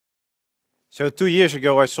So 2 years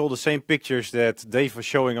ago, I saw the same pictures that Dave was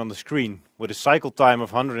showing on the screen, with a cycle time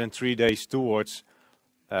of 103 days towards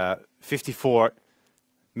 54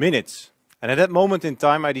 minutes. And at that moment in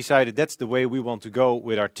time, I decided that's the way we want to go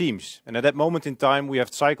with our teams. And at that moment in time, we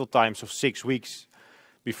have cycle times of 6 weeks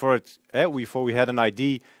before we had an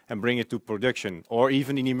ID and bring it to production, or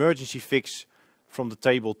even an emergency fix from the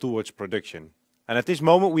table towards production. And at this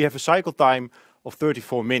moment, we have a cycle time of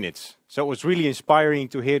 34 minutes. So it was really inspiring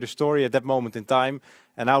to hear the story at that moment in time.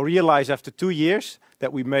 And I realize after 2 years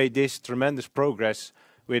that we made this tremendous progress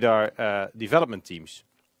with our development teams.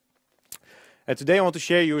 And today I want to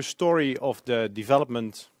share you a story of the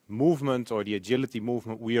development movement or the agility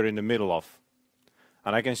movement we are in the middle of.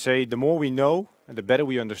 And I can say the more we know and the better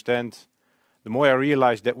we understand, the more I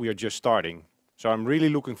realize that we are just starting. So I'm really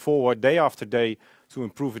looking forward day after day to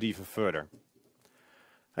improve it even further.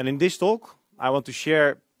 And in this talk, I want to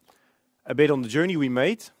share a bit on the journey we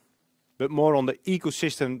made, but more on the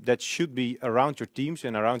ecosystem that should be around your teams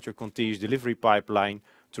and around your continuous delivery pipeline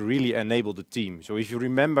to really enable the team. So if you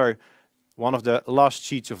remember one of the last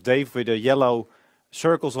sheets of Dave with the yellow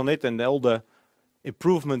circles on it and all the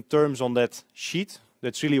improvement terms on that sheet,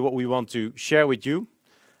 that's really what we want to share with you,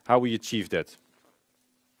 how we achieve that.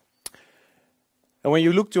 And when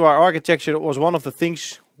you look to our architecture, it was one of the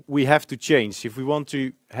things we have to change. If we want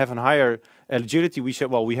to have a higher agility, we said,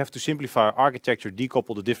 well, we have to simplify our architecture,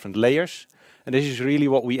 decouple the different layers. And this is really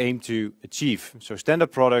what we aim to achieve. So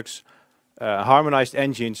standard products, harmonized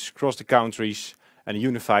engines across the countries, and a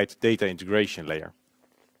unified data integration layer.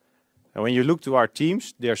 And when you look to our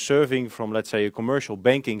teams, they are serving from, let's say, a commercial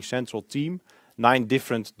banking central team, 9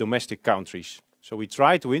 different domestic countries. So we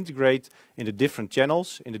try to integrate in the different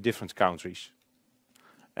channels in the different countries.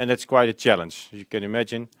 And that's quite a challenge. As you can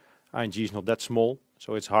imagine, ING is not that small,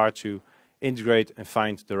 so it's hard to integrate and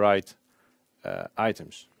find the right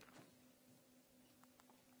items.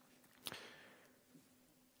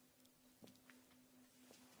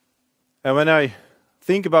 And when I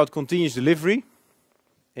think about continuous delivery,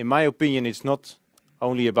 in my opinion, it's not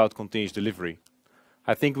only about continuous delivery.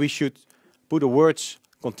 I think we should put the words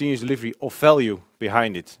continuous delivery of value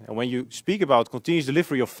behind it. And when you speak about continuous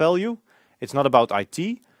delivery of value, it's not about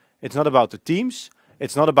IT, it's not about the teams,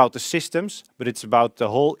 it's not about the systems, but it's about the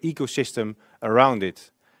whole ecosystem around it.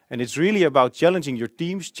 And it's really about challenging your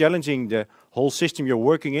teams, challenging the whole system you're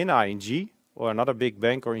working in, ING, or another big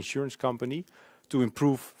bank or insurance company, to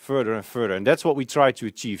improve further and further. And that's what we try to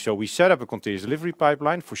achieve. So we set up a continuous delivery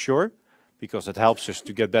pipeline, for sure, because it helps us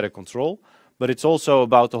to get better control, but it's also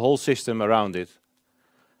about the whole system around it.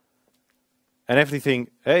 And everything,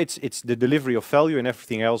 it's the delivery of value, and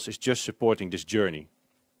everything else is just supporting this journey.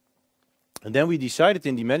 And then we decided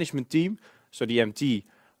in the management team, so the MT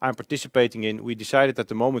I'm participating in, we decided at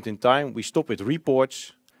the moment in time, we stop with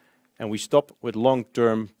reports and we stop with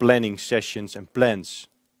long-term planning sessions and plans.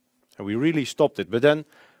 And we really stopped it. But then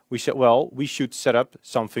we said, well, we should set up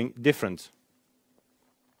something different.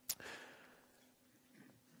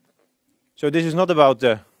 So this is not about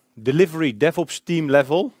the delivery DevOps team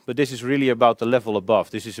level, but this is really about the level above.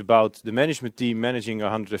 This is about the management team managing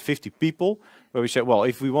 150 people, where we said, well,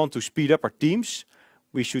 if we want to speed up our teams,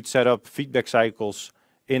 we should set up feedback cycles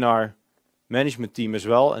in our management team as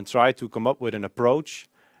well and try to come up with an approach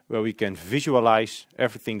where we can visualize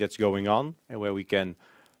everything that's going on and where we can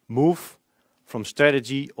move from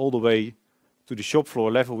strategy all the way to the shop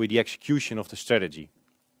floor level with the execution of the strategy.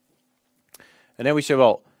 And then we said,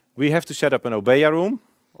 well, we have to set up an OBEA room,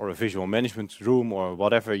 or a visual management room, or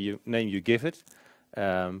whatever name you give it.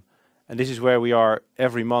 And this is where we are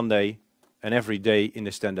every Monday and every day in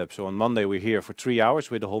the stand-up. So on Monday we're here for 3 hours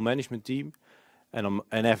with the whole management team, and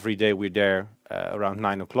every day we're there around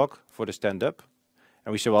 9 o'clock for the stand-up.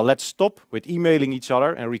 And we said, well, let's stop with emailing each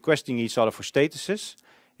other and requesting each other for statuses.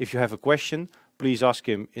 If you have a question, please ask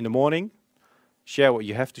him in the morning. Share what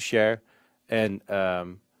you have to share, and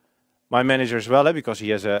my manager as well, because he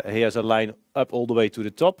has a line up all the way to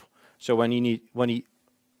the top. So when he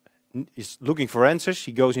is looking for answers,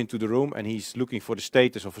 he goes into the room and he's looking for the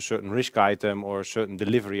status of a certain risk item or a certain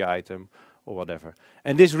delivery item or whatever.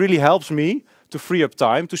 And this really helps me to free up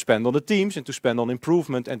time to spend on the teams and to spend on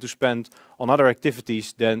improvement and to spend on other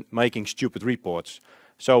activities than making stupid reports.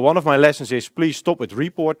 So one of my lessons is, please stop with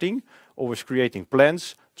reporting, always creating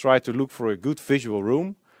plans, try to look for a good visual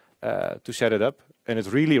room to set it up. And it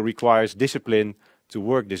really requires discipline to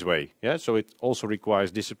work this way. Yeah? So it also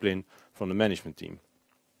requires discipline from the management team.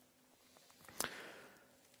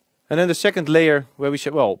 And then the second layer where we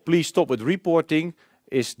said, well, please stop with reporting,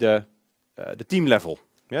 is the team level.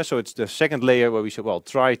 Yeah? So it's the second layer where we said, well,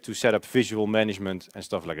 try to set up visual management and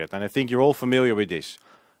stuff like that. And I think you're all familiar with this.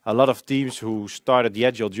 A lot of teams who started the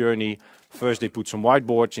agile journey, first they put some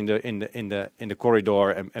whiteboards in the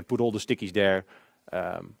corridor and put all the stickies there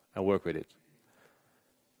and work with it.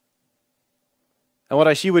 And what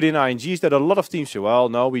I see within ING is that a lot of teams say, well,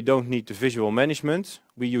 no, we don't need the visual management.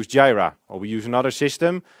 We use Jira, or we use another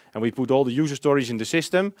system, and we put all the user stories in the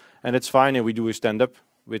system, and it's fine, and we do a stand-up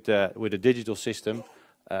with a digital system.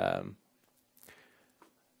 And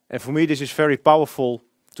for me, this is very powerful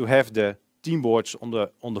to have the team boards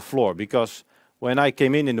on the floor, because when I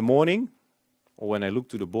came in the morning, or when I look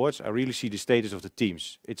to the boards, I really see the status of the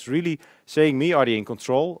teams. It's really saying me, are they in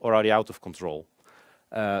control or are they out of control?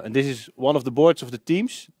 And this is one of the boards of the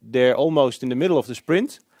teams. They're almost in the middle of the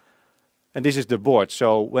sprint. And this is the board.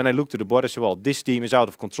 So when I look to the board, I say, well, this team is out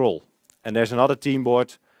of control. And there's another team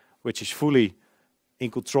board which is fully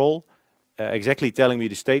in control, exactly telling me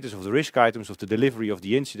the status of the risk items, of the delivery of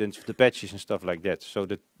the incidents, of the patches and stuff like that. So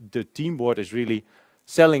the team board is really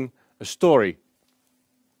selling a story.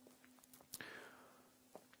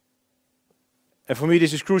 And for me,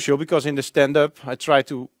 this is crucial, because in the stand-up, I try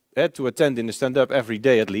to attend in the stand-up every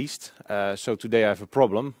day at least. So today I have a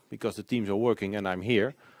problem because the teams are working and I'm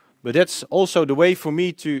here. But that's also the way for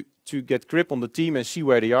me to get grip on the team and see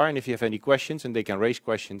where they are, and if you have any questions, and they can raise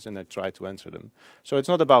questions and I try to answer them. So it's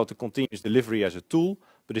not about the continuous delivery as a tool,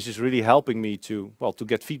 but this is really helping me to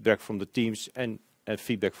get feedback from the teams and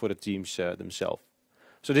feedback for the teams themselves.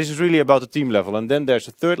 So this is really about the team level. And then there's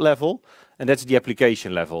a third level, and that's the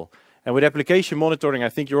application level. And with application monitoring, I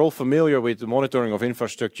think you're all familiar with the monitoring of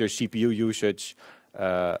infrastructure, CPU usage,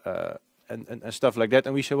 and stuff like that.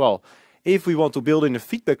 And we say, well, if we want to build in a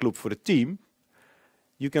feedback loop for the team,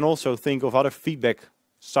 you can also think of other feedback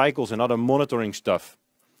cycles and other monitoring stuff.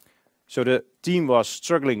 So the team was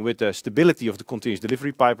struggling with the stability of the continuous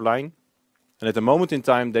delivery pipeline. And at the moment in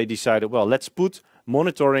time, they decided, well, let's put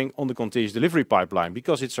monitoring on the continuous delivery pipeline,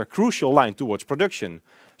 because it's a crucial line towards production.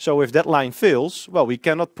 So if that line fails, well, we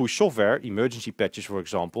cannot push software, emergency patches, for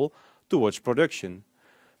example, towards production.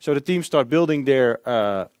 So the team start building their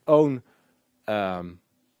own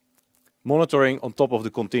monitoring on top of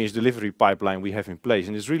the continuous delivery pipeline we have in place.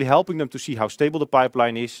 And it's really helping them to see how stable the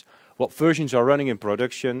pipeline is, what versions are running in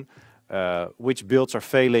production, which builds are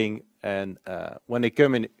failing. And when they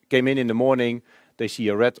came in the morning, they see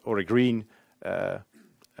a red or a green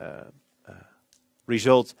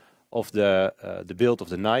result of the build of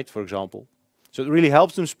the night, for example. So it really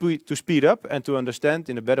helps them to speed up and to understand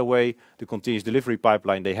in a better way the continuous delivery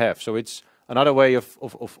pipeline they have. So it's another way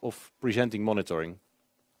of presenting monitoring.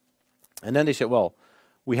 And then they said, well,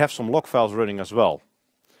 we have some log files running as well.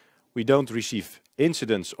 We don't receive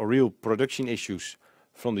incidents or real production issues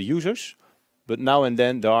from the users, but now and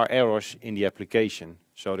then there are errors in the application.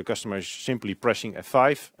 So the customer is simply pressing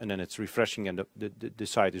F5 and then it's refreshing and the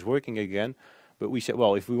site is working again. But we said,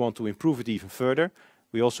 well, if we want to improve it even further,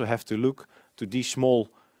 we also have to look to these small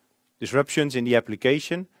disruptions in the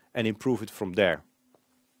application and improve it from there.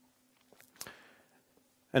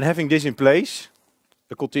 And having this in place,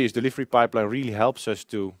 the continuous delivery pipeline really helps us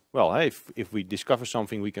to, well, hey, if we discover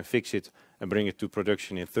something, we can fix it and bring it to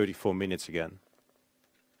production in 34 minutes again.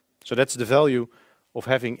 So that's the value of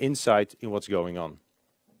having insight in what's going on.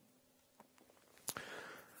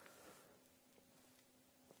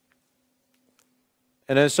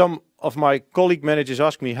 And then some of my colleague managers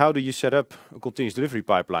ask me, how do you set up a continuous delivery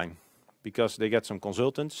pipeline? Because they get some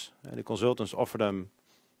consultants, and the consultants offer them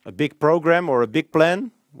a big program or a big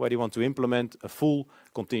plan where they want to implement a full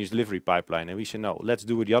continuous delivery pipeline. And we say, no, let's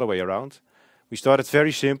do it the other way around. We started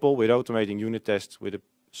very simple with automating unit tests with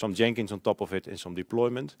some Jenkins on top of it and some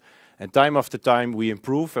deployment. And time after time we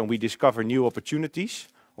improve and we discover new opportunities,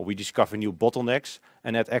 or we discover new bottlenecks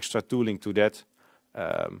and add extra tooling to that.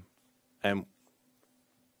 And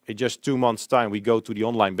in just 2 months' time we go to the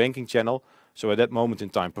online banking channel. So at that moment in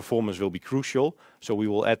time performance will be crucial. So we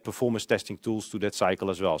will add performance testing tools to that cycle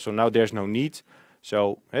as well. So now there's no need.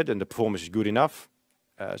 So then the performance is good enough.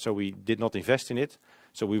 So we did not invest in it.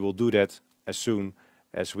 So we will do that as soon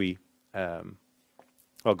as we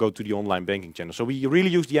go to the online banking channel. So we really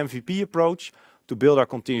use the MVP approach to build our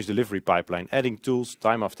continuous delivery pipeline, adding tools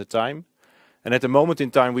time after time. And at the moment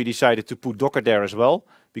in time we decided to put Docker there as well,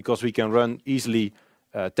 because we can run easily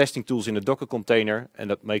testing tools in a Docker container,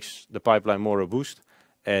 and that makes the pipeline more robust.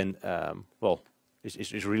 And well,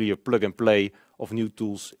 it's really a plug and play of new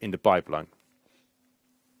tools in the pipeline.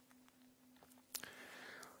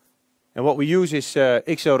 And what we use is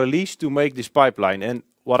XL Release to make this pipeline. And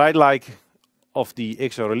what I like of the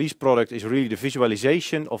XL Release product is really the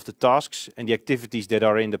visualization of the tasks and the activities that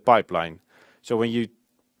are in the pipeline. So when you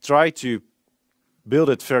try to build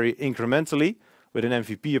it very incrementally with an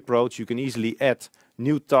MVP approach, you can easily add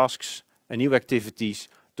new tasks and new activities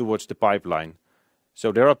towards the pipeline.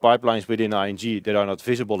 So there are pipelines within ING that are not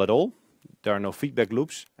visible at all. There are no feedback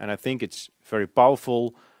loops, and I think it's very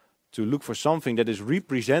powerful to look for something that is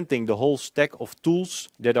representing the whole stack of tools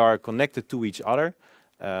that are connected to each other,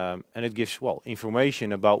 and it gives, well,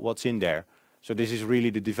 information about what's in there. So this is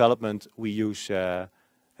really the development we use,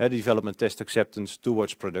 development test acceptance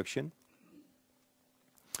towards production.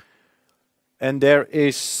 And there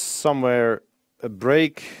is somewhere a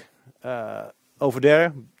break over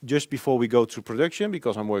there just before we go to production,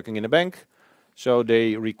 because I'm working in a bank. So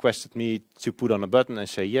they requested me to put on a button and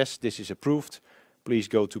say, yes, this is approved. Please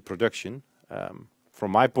go to production.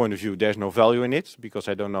 From my point of view, there's no value in it, because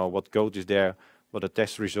I don't know what code is there, what the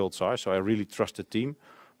test results are. So I really trust the team,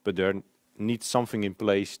 but there needs something in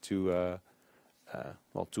place to,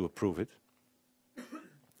 well, to approve it.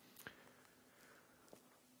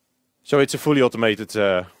 So it's a fully automated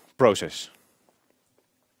process.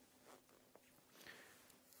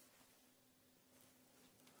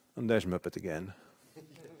 And there's Muppet again.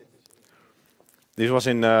 This was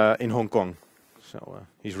in Hong Kong, so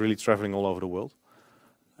he's really traveling all over the world.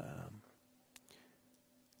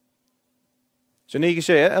 So now you can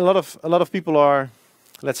say a lot of people are,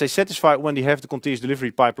 let's say, satisfied when they have the continuous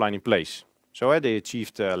delivery pipeline in place. So they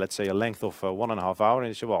achieved, let's say, a length of 1.5 hours, and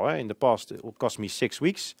they say, well, in the past it will cost me 6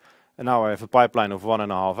 weeks, and now I have a pipeline of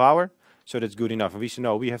 1.5 hours, so that's good enough. And we say,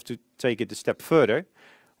 no, we have to take it a step further.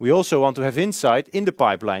 We also want to have insight in the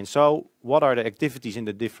pipeline. So what are the activities in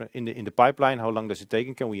the pipeline? How long does it take?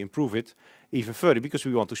 And can we improve it even further? Because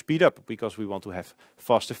we want to speed up, because we want to have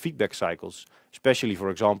faster feedback cycles, especially, for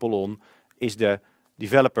example, on is the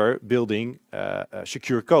developer building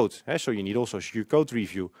secure code. So you need also secure code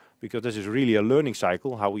review, because this is really a learning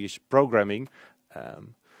cycle, how we use programming.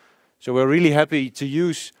 So we're really happy to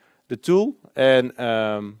use the tool and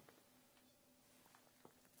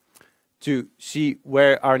to see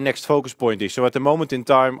where our next focus point is. So at the moment in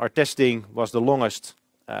time, our testing was the longest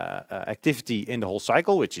activity in the whole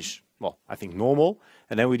cycle, which is, well, I think normal.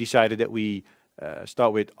 And then we decided that we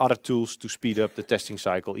start with other tools to speed up the testing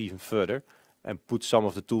cycle even further, and put some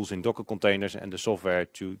of the tools in Docker containers and the software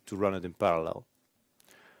to run it in parallel.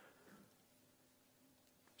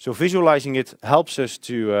 So visualizing it helps us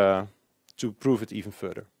to prove it even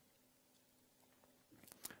further.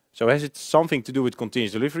 So has it something to do with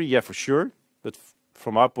continuous delivery? Yeah, for sure. But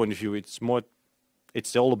from our point of view,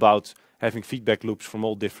 it's all about having feedback loops from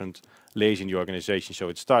all different layers in the organization. So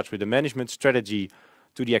it starts with the management strategy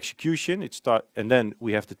to the execution. And then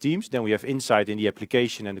we have the teams. Then we have insight in the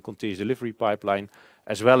application and the continuous delivery pipeline,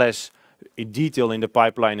 as well as in detail in the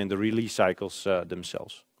pipeline and the release cycles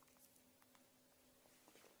themselves.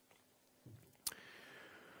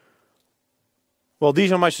 Well,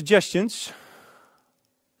 these are my suggestions.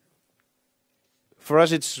 For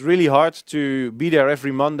us, it's really hard to be there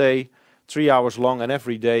every Monday, 3 hours long, and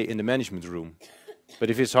every day in the management room.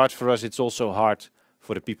 But if it's hard for us, it's also hard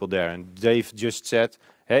for the people there. And Dave just said,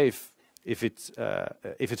 hey, if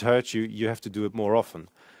it hurts you, you have to do it more often.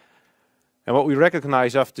 And what we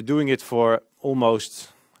recognize after doing it for almost,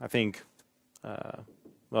 I think,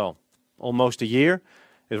 well, almost a year,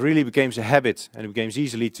 it really became a habit, and it became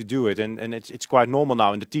easily to do it. And it's quite normal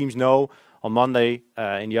now. And the teams know on Monday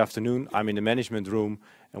in the afternoon, I'm in the management room,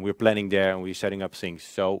 and we're planning there, and we're setting up things.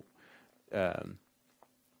 So, and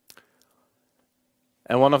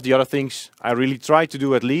one of the other things I really try to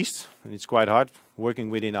do, at least, and it's quite hard working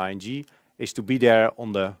within ING, is to be there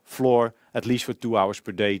on the floor at least for 2 hours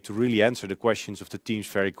per day to really answer the questions of the teams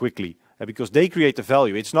very quickly. Because they create the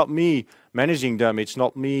value. It's not me managing them. It's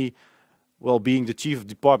not me, well, being the chief of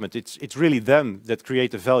department. It's really them that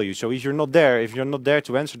create the value. So if you're not there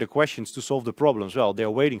to answer the questions, to solve the problems, well, they're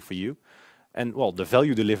waiting for you. And, well, the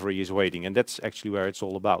value delivery is waiting. And that's actually where it's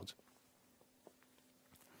all about.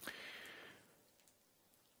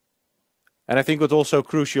 And I think what's also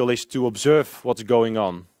crucial is to observe what's going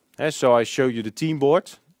on. So I show you the team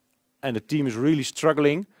board, and the team is really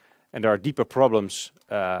struggling, and there are deeper problems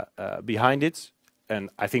behind it. And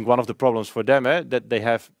I think one of the problems for them, that they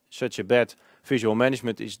have such a bad visual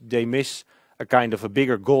management, is they miss a kind of a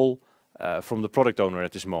bigger goal from the product owner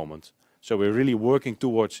at this moment. So we're really working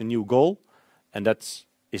towards a new goal, and that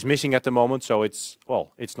is missing at the moment. So it's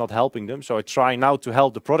not helping them. So I try now to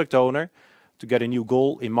help the product owner to get a new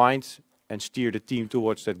goal in mind and steer the team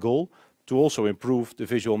towards that goal, to also improve the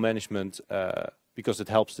visual management because it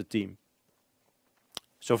helps the team.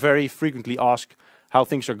 So very frequently ask how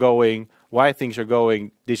things are going, why things are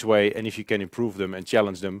going this way, and if you can improve them, and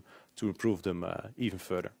challenge them to improve them even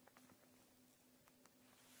further.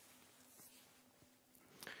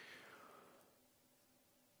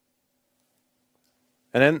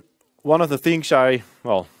 And then one of the things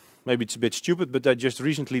well, maybe it's a bit stupid, but I just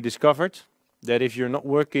recently discovered that if you're not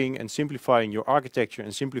working and simplifying your architecture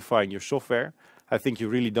and simplifying your software, I think you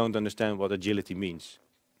really don't understand what agility means.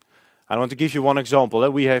 I want to give you one example.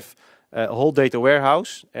 We have a whole data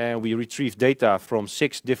warehouse and we retrieve data from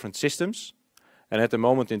 6 different systems. And at the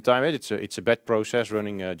moment in time, it's a batch process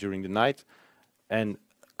running during the night. And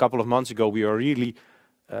a couple of months ago, we are really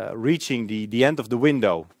reaching the end of the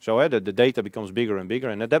window. So the data becomes bigger and bigger.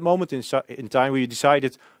 And at that moment in time, we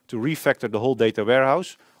decided to refactor the whole data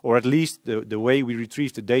warehouse, or at least the way we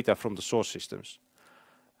retrieve the data from the source systems.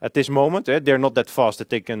 At this moment, they're not that fast that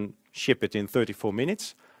they can ship it in 34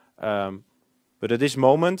 minutes. But at this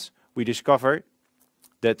moment, we discover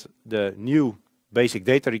that the new basic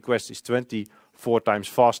data request is 24 times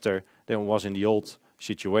faster than it was in the old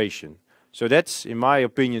situation. So that's, in my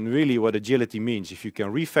opinion, really what agility means. If you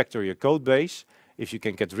can refactor your code base, if you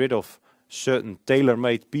can get rid of certain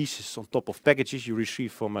tailor-made pieces on top of packages you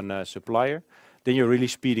receive from a supplier, then you're really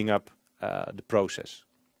speeding up the process.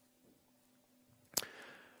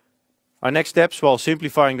 Our next steps, well,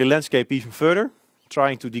 simplifying the landscape even further,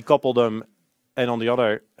 trying to decouple them, and on the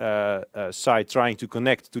other side, trying to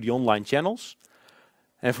connect to the online channels.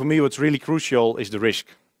 And for me, what's really crucial is the risk.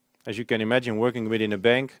 As you can imagine, working within a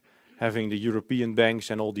bank, having the European banks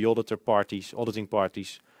and all the auditing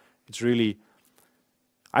parties, it's really,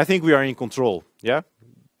 I think we are in control, yeah?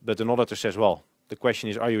 But an auditor says, well, the question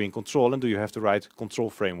is, are you in control and do you have the right control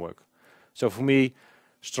framework? So for me,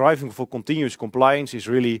 striving for continuous compliance is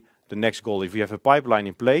really the next goal. If we have a pipeline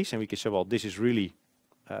in place and we can say, well, this is really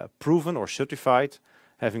proven or certified,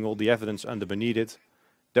 having all the evidence beneath it,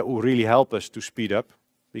 that will really help us to speed up,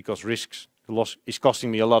 because risks loss is costing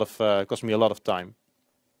me a lot of time.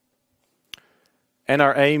 And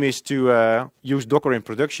our aim is to use Docker in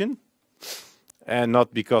production, and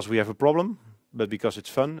not because we have a problem, but because it's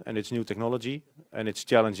fun and it's new technology and it's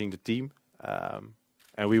challenging the team.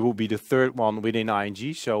 And we will be the 3rd one within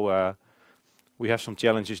ING, so we have some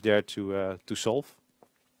challenges there to solve.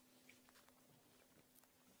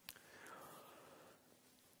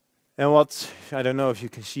 And what, I don't know if you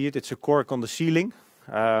can see it, it's a cork on the ceiling.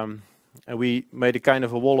 And we made a kind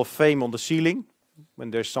of a wall of fame on the ceiling. When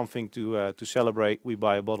there's something to celebrate, we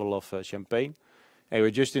buy a bottle of champagne. And we're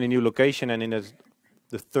just in a new location, and in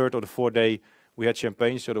the 3rd or the 4th day, we had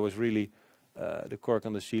champagne, so there was really the cork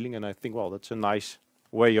on the ceiling. And I think, well, that's a nice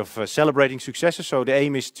way of celebrating successes. So the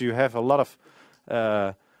aim is to have a lot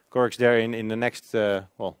of corks there in the next,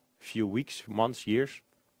 well, few weeks, months, years.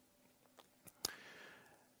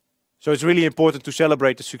 So it's really important to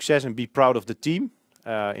celebrate the success and be proud of the team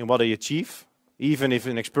in what they achieve, even if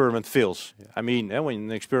an experiment fails. I mean, when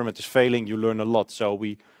an experiment is failing, you learn a lot. So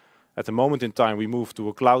we, at the moment in time, we moved to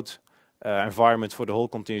a cloud environment for the whole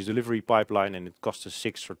continuous delivery pipeline, and it cost us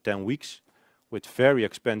 6 or 10 weeks with very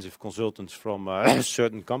expensive consultants from a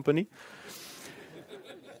certain company.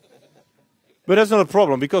 But that's not a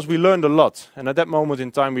problem, because we learned a lot. And at that moment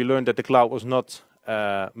in time, we learned that the cloud was not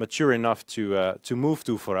mature enough to move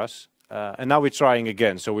to for us. And now we're trying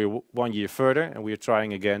again. So we're 1 year further, and we're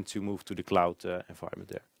trying again to move to the cloud environment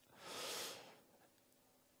there.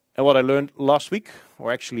 And what I learned last week,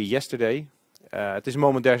 or actually yesterday, at this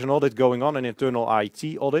moment there's an audit going on, an internal IT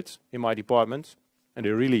audit in my department. And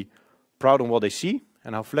they're really proud on what they see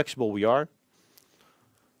and how flexible we are.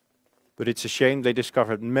 But it's a shame they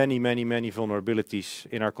discovered many vulnerabilities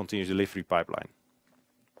in our continuous delivery pipeline.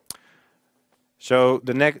 So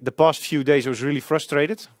the past few days I was really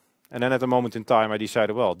frustrated. And then at the moment in time I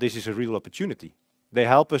decided, well, this is a real opportunity. They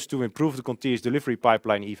help us to improve the continuous delivery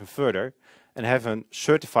pipeline even further and have a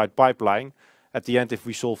certified pipeline at the end if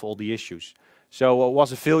we solve all the issues. So what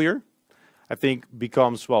was a failure, I think,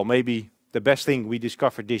 becomes, well, maybe the best thing we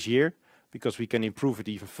discovered this year, because we can improve it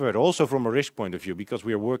even further. Also from a risk point of view, because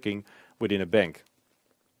we are working within a bank.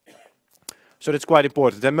 So that's quite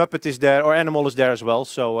important. And Muppet is there, or Animal is there as well.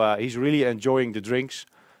 So he's really enjoying the drinks.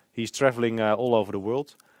 He's traveling all over the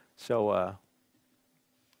world. So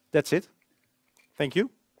that's it. Thank you.